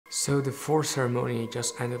So the fourth ceremony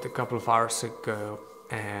just ended a couple of hours ago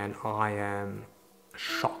and I am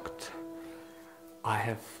shocked. I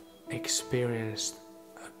have experienced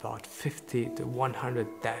about 50 to 100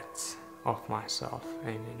 deaths of myself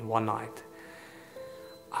in one night.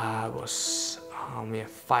 I was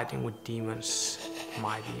fighting with demons,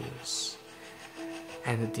 my demons,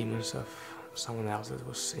 and the demons of someone else that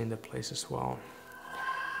was in the place as well.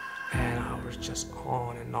 And I was just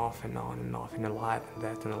on and off and on and off, and alive and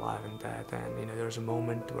dead and alive and dead. And there was a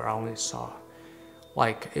moment where I only saw,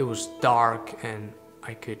 like, it was dark and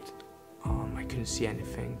I couldn't see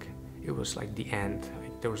anything. It was like the end.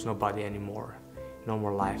 Like, there was nobody anymore, no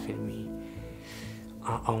more life in me.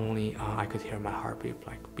 I could hear my heartbeat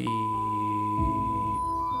like beep,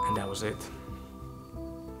 and that was it.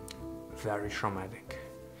 Very traumatic,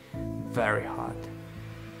 very hard.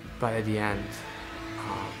 But at the end,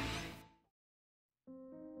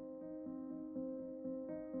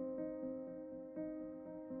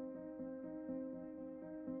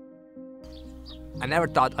 I never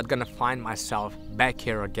thought I'd gonna find myself back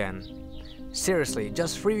here again. Seriously,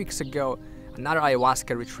 just 3 weeks ago, another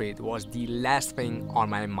ayahuasca retreat was the last thing on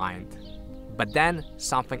my mind. But then,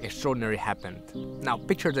 something extraordinary happened. Now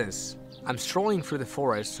picture this. I'm strolling through the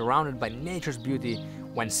forest, surrounded by nature's beauty,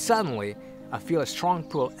 when suddenly, I feel a strong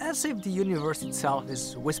pull, as if the universe itself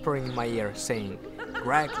is whispering in my ear, saying,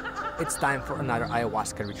 "Greg, it's time for another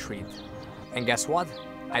ayahuasca retreat." And guess what?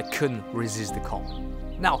 I couldn't resist the call.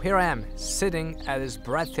 Now here I am, sitting at this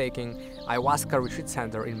breathtaking ayahuasca retreat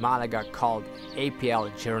center in Malaga called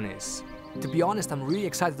APL Journeys. To be honest, I'm really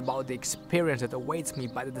excited about the experience that awaits me,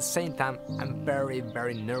 but at the same time, I'm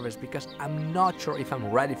very nervous because I'm not sure if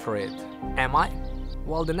I'm ready for it. Am I?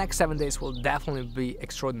 Well, the next 7 days will definitely be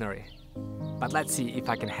extraordinary, but let's see if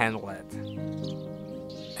I can handle it.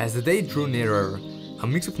 As the day drew nearer, a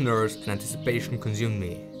mix of nerves and anticipation consumed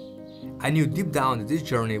me. I knew deep down that this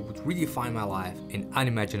journey would redefine my life in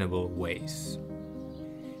unimaginable ways.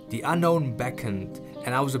 The unknown beckoned,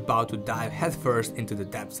 and I was about to dive headfirst into the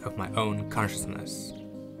depths of my own consciousness.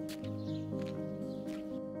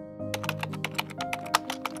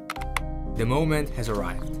 The moment has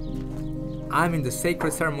arrived. I'm in the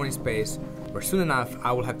sacred ceremony space where soon enough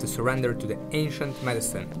I will have to surrender to the ancient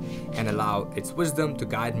medicine and allow its wisdom to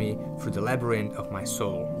guide me through the labyrinth of my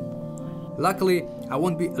soul. Luckily, I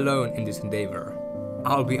won't be alone in this endeavor.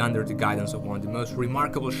 I'll be under the guidance of one of the most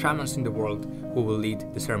remarkable shamans in the world who will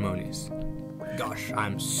lead the ceremonies. Gosh,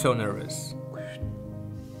 I'm so nervous.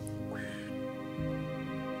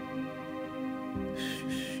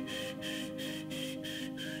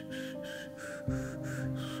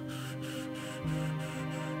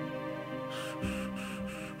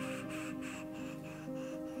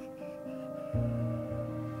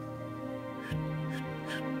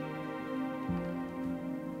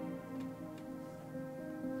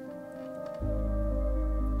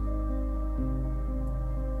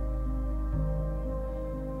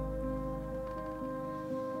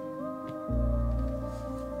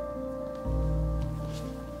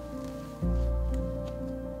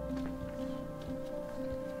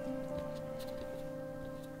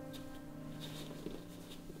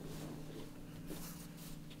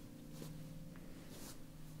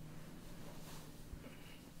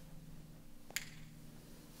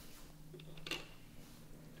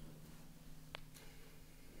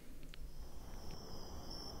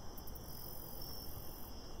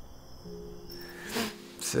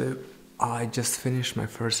 So I just finished my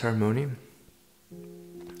first ceremony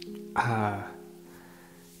at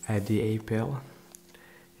the APL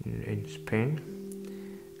in Spain,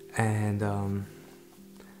 and it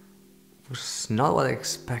was not what I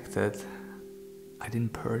expected. I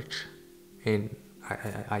didn't purge.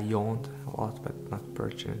 I yawned a lot, but not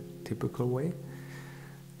purge in a typical way,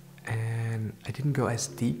 and I didn't go as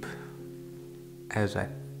deep as I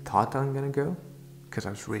thought I'm gonna go, because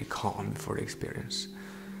I was really calm before the experience.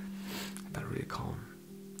 I felt really calm.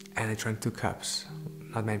 And I drank 2 cups.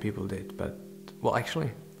 Not many people did, but, well,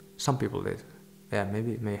 actually, some people did. Yeah,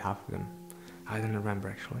 maybe half of them. I don't remember,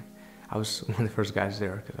 actually. I was one of the first guys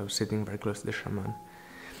there, because I was sitting very close to the shaman.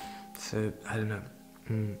 So, I don't know.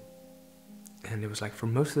 And it was like, for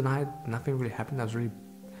most of the night, nothing really happened. I was really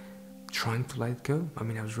trying to let it go. I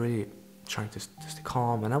mean, I was really trying to stay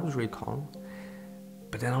calm, and I was really calm.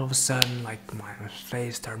 But then all of a sudden, like, my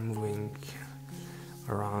face started moving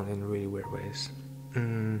around in really weird ways.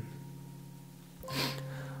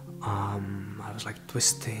 I was like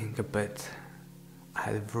twisting a bit.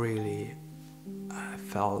 I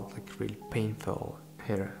felt like really painful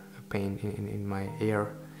here, a pain in my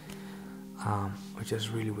ear, which is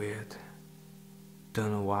really weird.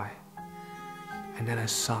 Don't know why. And then I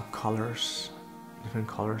saw colors, different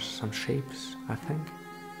colors, some shapes, I think.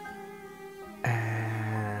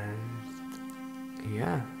 And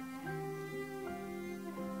yeah,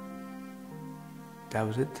 that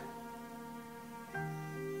was it.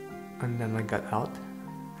 And then I got out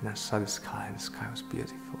and I saw the sky, and the sky was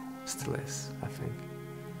beautiful. Still is, I think.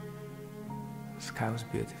 The sky was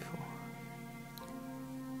beautiful.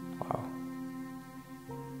 Wow.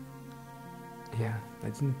 Yeah,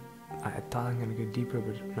 I thought I'm gonna go deeper,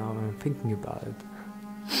 but now I'm thinking about it.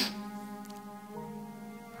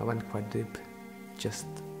 I went quite deep. Just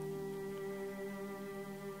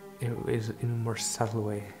it is in a more subtle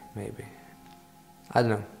way, maybe. I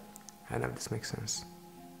don't know. I don't know if this makes sense.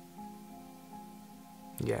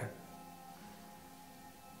 Yeah.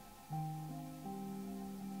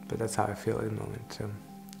 But that's how I feel at the moment. So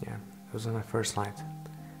yeah, it was on my first night.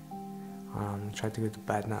 Try to go to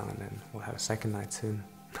bed now, and then we'll have a second night soon,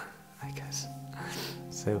 I guess.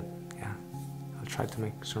 So yeah, I'll try to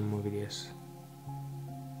make some more videos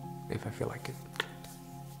if I feel like it.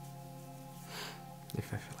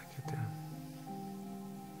 If I feel like it, yeah.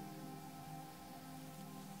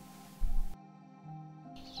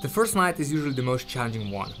 The first night is usually the most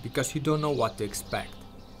challenging one because you don't know what to expect.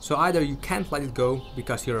 So either you can't let it go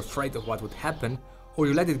because you're afraid of what would happen, or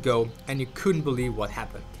you let it go and you couldn't believe what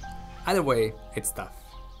happened. Either way, it's tough.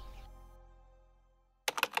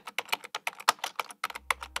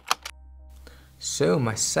 So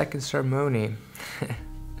my second ceremony.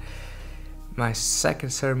 My second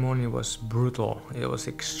ceremony was brutal. It was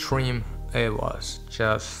extreme. It was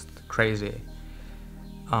just crazy.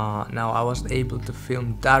 Now I wasn't able to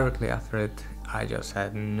film directly after it. I just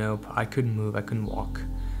had I couldn't move, I couldn't walk.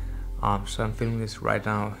 So I'm filming this right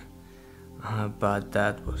now, but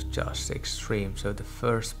that was just extreme. So the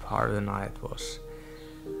first part of the night was,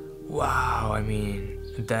 wow, I mean,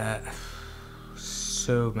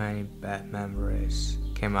 so many bad memories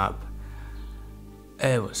came up.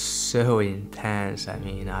 It was so intense. I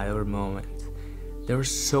mean, there were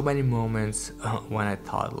so many moments when I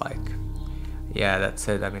thought like, yeah, that's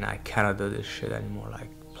it. I mean, I cannot do this shit anymore. Like,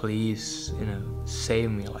 please, save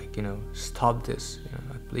me. Like, stop this.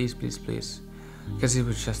 Like, please, please, please. Because it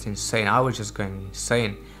was just insane. I was just going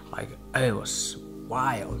insane. Like, it was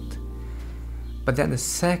wild. But then the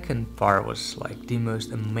second part was like the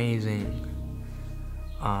most amazing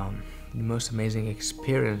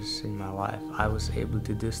experience in my life. I was able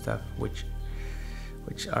to do stuff which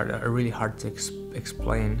are really hard to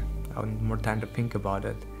explain. I need more time to think about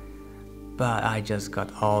it. But I just got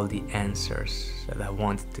all the answers that I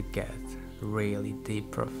wanted to get. Really deep,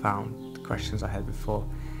 profound questions I had before.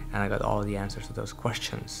 And I got all the answers to those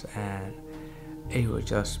questions. And it was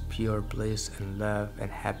just pure bliss and love and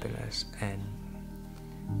happiness. And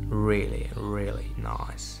really, really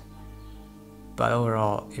nice. But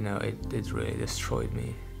overall, it really destroyed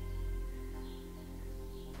me.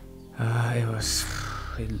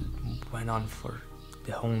 It went on for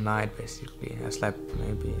the whole night basically. I slept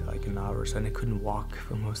maybe like an hour or so, and I couldn't walk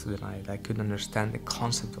for most of the night. I couldn't understand the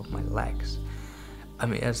concept of my legs. I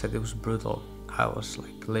mean, as I said, it was brutal. I was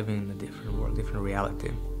like living in a different world, different reality.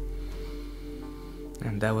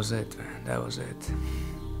 And that was it, man. That was it.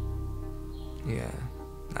 Yeah.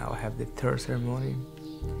 Now I have the third ceremony,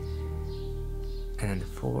 and then the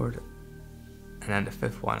fourth, and then the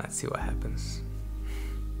fifth one. Let's see what happens.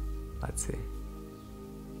 Let's see.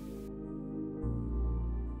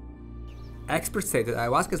 Experts say that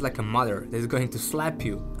ayahuasca is like a mother that is going to slap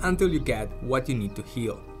you until you get what you need to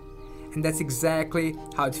heal. And that's exactly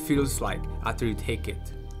how it feels like after you take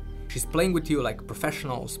it. She's playing with you like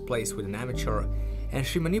professionals plays with an amateur, and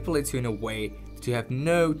she manipulates you in a way that you have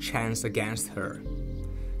no chance against her.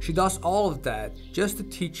 She does all of that just to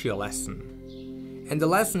teach you a lesson. And the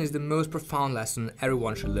lesson is the most profound lesson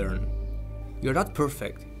everyone should learn. You're not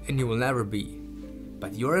perfect, and you will never be.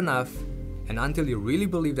 But you're enough, and until you really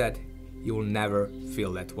believe that, you will never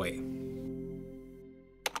feel that way.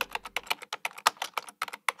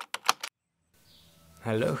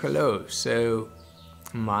 Hello. So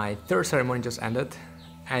my third ceremony just ended,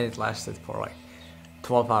 and it lasted for like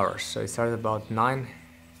 12 hours. So it started about 9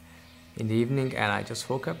 in the evening, and I just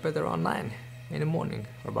woke up at around 9 in the morning,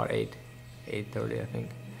 or about 8:30 I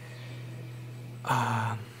think.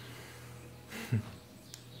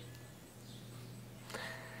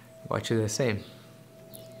 What should I say?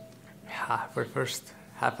 For the first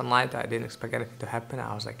half a night, I didn't expect anything to happen.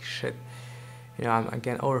 I was like, shit, I'm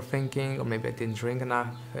again overthinking, or maybe I didn't drink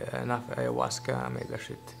enough ayahuasca. Maybe I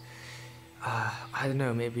should, I don't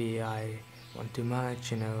know, maybe I want too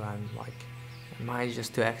much, I'm like, my mind is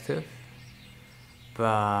just too active.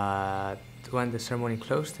 But when the ceremony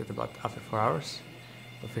closed at about after 4 hours,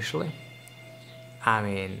 officially. I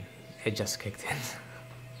mean, it just kicked in.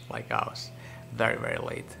 Like, I was very, very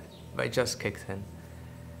late, but it just kicked in.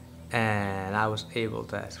 And I was able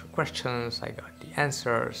to ask questions, I got the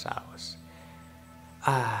answers,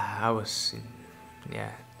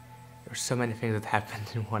 yeah, there's so many things that happened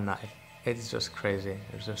in one night. It's just crazy.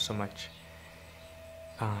 There's just so much,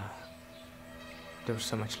 there was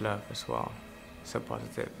so much love as well. It's a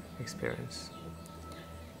positive experience.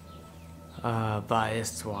 But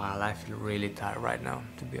it's wild. I feel really tired right now,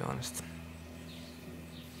 to be honest.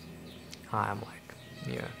 I'm like,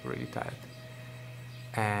 yeah, really tired.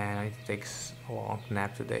 And I need to take a long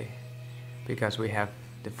nap today because we have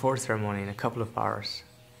the fourth ceremony in a couple of hours,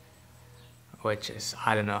 which is,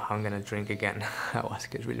 I don't know how I'm gonna drink again.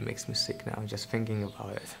 Ayahuasca really makes me sick now, just thinking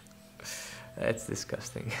about it. It's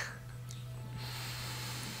disgusting.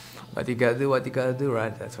 But you gotta do what you gotta do,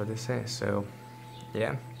 right? That's what they say. So,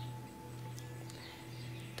 yeah.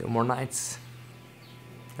 2 more nights,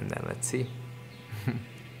 and then let's see.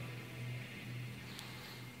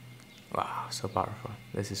 Wow, so powerful.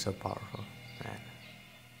 This is so powerful, man.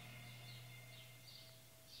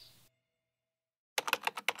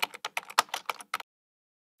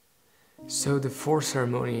 So the fourth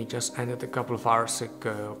ceremony just ended a couple of hours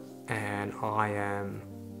ago, and I am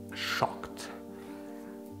shocked.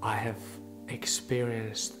 I have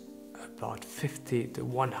experienced about 50 to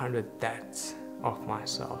 100 deaths of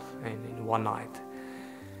myself in one night.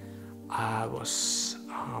 I was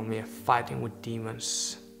fighting with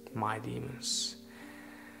demons, my demons,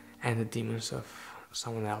 and the demons of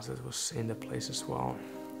someone else that was in the place as well.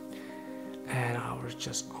 And I was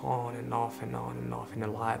just on and off and on and off, and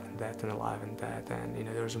alive and dead and alive and dead. And you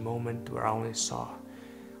know, there was a moment where I only saw,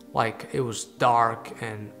 like, it was dark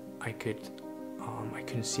and I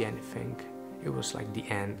couldn't see anything. It was like the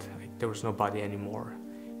end. Like, there was nobody anymore,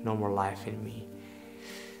 no more life in me.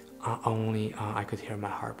 I could hear my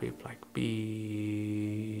heartbeat, like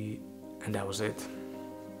beep, and that was it.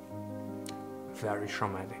 Very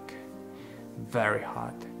traumatic, very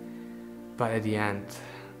hard. But at the end,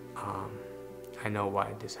 I know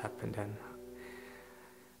why this happened, and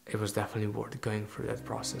it was definitely worth going through that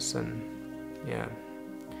process. And yeah,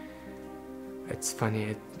 it's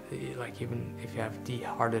funny, like, even if you have the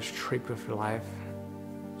hardest trip of your life,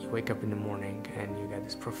 you wake up in the morning and you get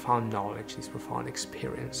this profound knowledge, this profound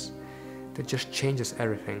experience that just changes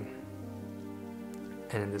everything.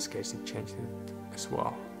 And in this case, it changed it as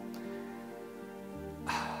well.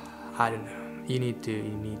 I don't know. You need the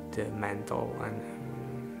mental and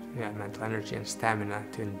mental energy and stamina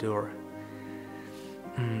to endure.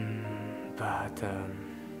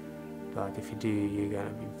 But if you do, you're gonna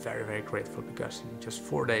be very, very grateful, because in just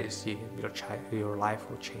 4 days, your life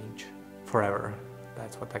will change forever.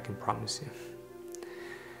 That's what I can promise you.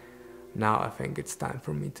 Now I think it's time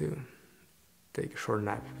for me to take a short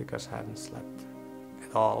nap, because I haven't slept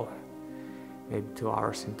at all. Maybe 2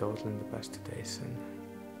 hours in total in the past 2 days, and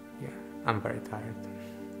yeah, I'm very tired.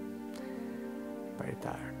 Very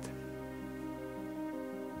tired.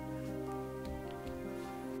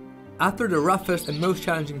 After the roughest and most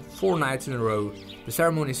challenging 4 nights in a row, the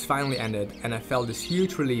ceremonies finally ended, and I felt this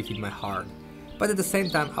huge relief in my heart. But at the same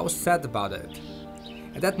time, I was sad about it.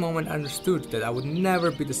 At that moment, I understood that I would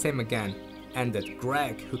never be the same again, and that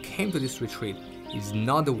Greg, who came to this retreat, is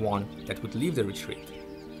not the one that would leave the retreat.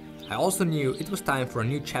 I also knew it was time for a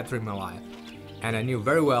new chapter in my life, and I knew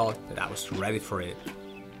very well that I was ready for it.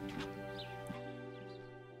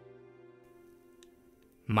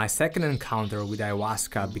 My second encounter with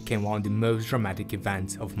ayahuasca became one of the most dramatic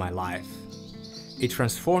events of my life. It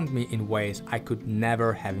transformed me in ways I could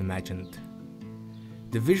never have imagined.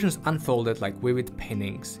 The visions unfolded like vivid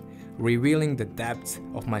paintings, revealing the depths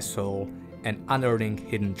of my soul and unearthing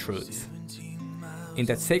hidden truths. In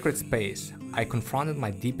that sacred space, I confronted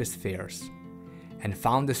my deepest fears and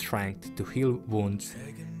found the strength to heal wounds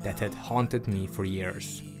that had haunted me for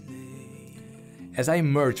years. As I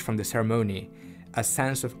emerged from the ceremony, a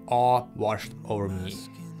sense of awe washed over me.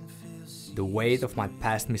 The weight of my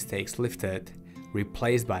past mistakes lifted,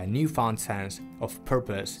 replaced by a newfound sense of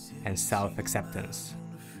purpose and self-acceptance.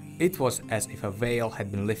 It was as if a veil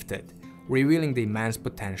had been lifted, revealing the immense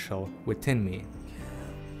potential within me.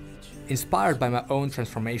 Inspired by my own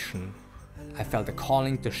transformation, I felt a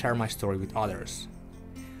calling to share my story with others.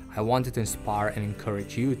 I wanted to inspire and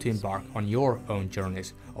encourage you to embark on your own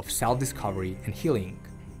journeys of self-discovery and healing.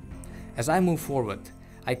 As I move forward,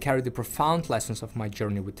 I carry the profound lessons of my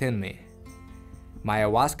journey within me. My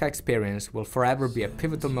ayahuasca experience will forever be a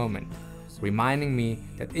pivotal moment, reminding me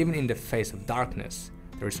that even in the face of darkness,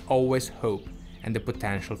 there is always hope and the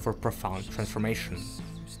potential for profound transformation.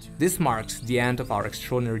 This marks the end of our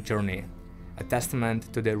extraordinary journey, a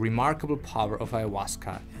testament to the remarkable power of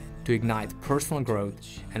ayahuasca to ignite personal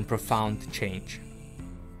growth and profound change.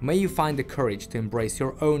 May you find the courage to embrace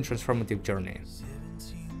your own transformative journey.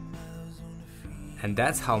 And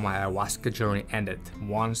that's how my ayahuasca journey ended,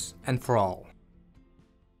 once and for all.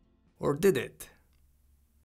 Or did it?